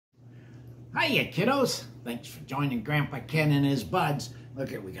Hiya, kiddos. Thanks for joining Grandpa Ken and his buds.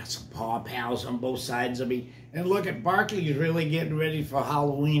 Look at, we got some paw pals on both sides of me. And look at Barkley, he's really getting ready for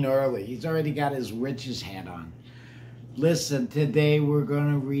Halloween early. He's already got his witch's hat on. Listen, today we're going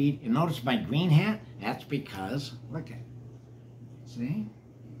to read, and notice my green hat? That's because, look at, see?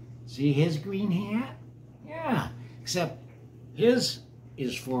 See his green hat? Yeah, except his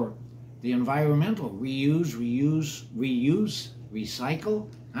is for the environmental. Reuse, recycle,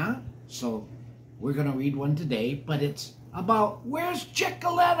 huh? So we're going to read one today, but it's about where's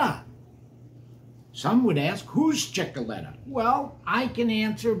Chickaletta? Some would ask, who's Chickaletta? Well, I can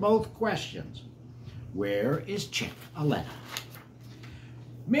answer both questions. Where is Chickaletta?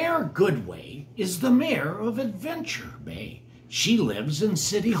 Mayor Goodway is the mayor of Adventure Bay. She lives in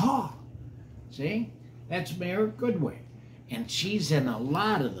City Hall. See? That's Mayor Goodway. And she's in a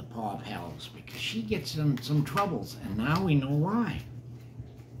lot of the Paw Pals because she gets in some troubles, and now we know why.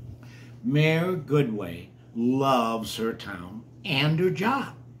 Mayor Goodway loves her town and her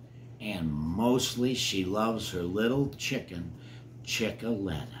job. And mostly she loves her little chicken,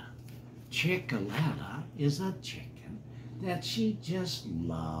 Chickaletta. Chickaletta is a chicken that she just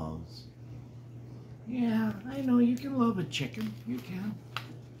loves. Yeah, I know you can love a chicken. You can.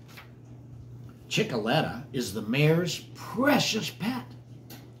 Chickaletta is the mayor's precious pet.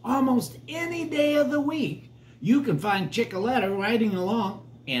 Almost any day of the week, you can find Chickaletta riding along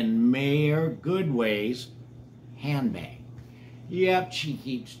in Mayor Goodway's handbag. Yep, she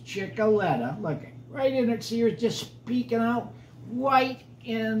keeps Chickaletta, look, right in her, see her just peeking out, right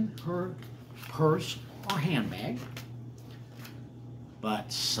in her purse or handbag.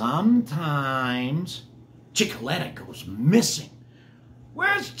 But sometimes Chickaletta goes missing.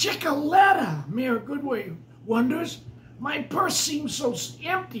 Where's Chickaletta? Mayor Goodway wonders. My purse seems so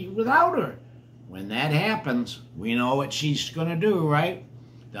empty without her. When that happens, we know what she's going to do, right?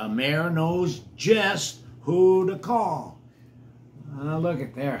 The mayor knows just who to call. Look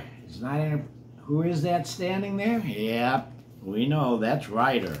at there. It's not in her. Who is that standing there? Yep, we know that's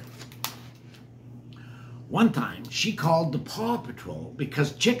Ryder. One time, she called the Paw Patrol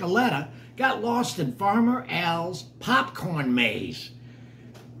because Chickaletta got lost in Farmer Al's popcorn maze.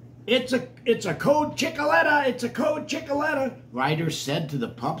 It's a code Chickaletta, it's a code Chickaletta, Ryder said to the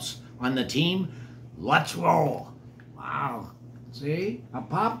pups on the team. Let's roll. Wow, see? A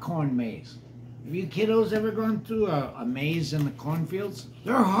popcorn maze. Have you kiddos ever gone through a maze in the cornfields?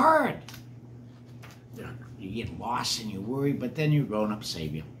 They're hard. You get lost and you worry, but then your grown-ups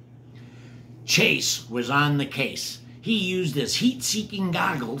save you. Chase was on the case. He used his heat-seeking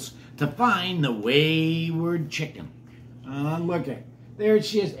goggles to find the wayward chicken. Look at, there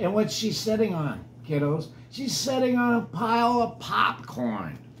she is. And what's she sitting on, kiddos? She's sitting on a pile of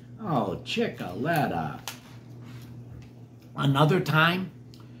popcorn. Oh, Chickaletta. Another time,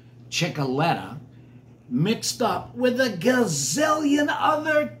 Chickaletta mixed up with a gazillion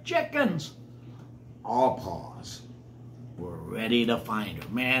other chickens. All paws were ready to find her.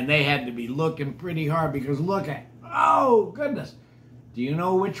 Man, they had to be looking pretty hard because look at, oh goodness. Do you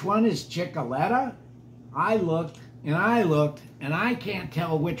know which one is Chickaletta? I looked and I looked and I can't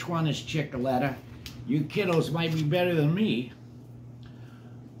tell which one is Chickaletta. You kiddos might be better than me.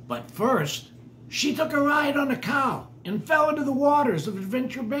 But first, she took a ride on a cow and fell into the waters of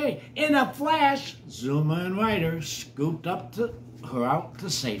Adventure Bay. In a flash, Zuma and Ryder scooped her out to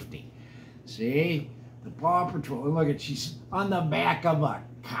safety. See, the Paw Patrol, look at, she's on the back of a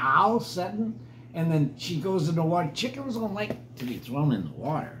cow sitting, and then she goes in the water. Chickens don't like to be thrown in the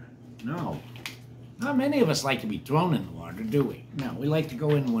water. No. Not many of us like to be thrown in the water, do we? No, we like to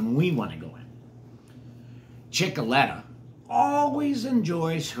go in when we want to go in. Chickaletta always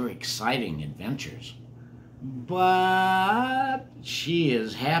enjoys her exciting adventures, but she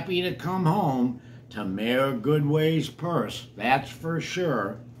is happy to come home to Mayor Goodway's purse, that's for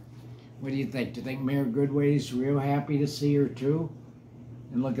sure. What do you think? Do you think Mayor Goodway's real happy to see her too?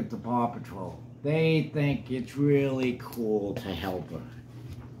 And look at the Paw Patrol. They think it's really cool to help her.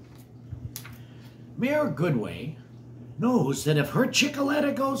 Mayor Goodway knows that if her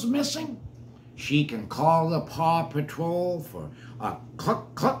Chickaletta goes missing, she can call the Paw Patrol for a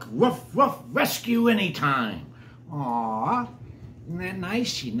cluck, cluck, woof, woof rescue anytime. Aw, isn't that nice?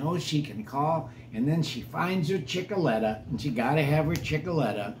 She knows she can call, and then she finds her Chickaletta, and she gotta have her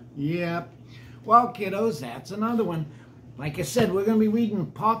Chickaletta. Yep. Well, kiddos, that's another one. Like I said, we're gonna be reading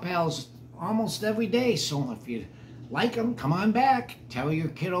Paw Pals almost every day, so if you like them, come on back. Tell your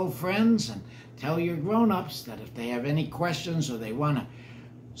kiddo friends and tell your grown-ups that if they have any questions or they wanna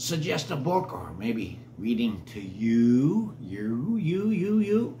suggest a book or maybe reading to you,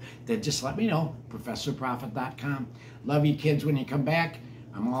 then just let me know, ProfessorProfit.com. Love you kids when you come back.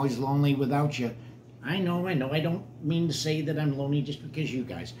 I'm always lonely without you. I know, I don't mean to say that I'm lonely just because you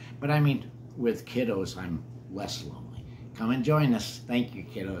guys, but I mean, with kiddos, I'm less lonely. Come and join us. Thank you,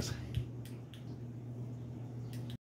 kiddos.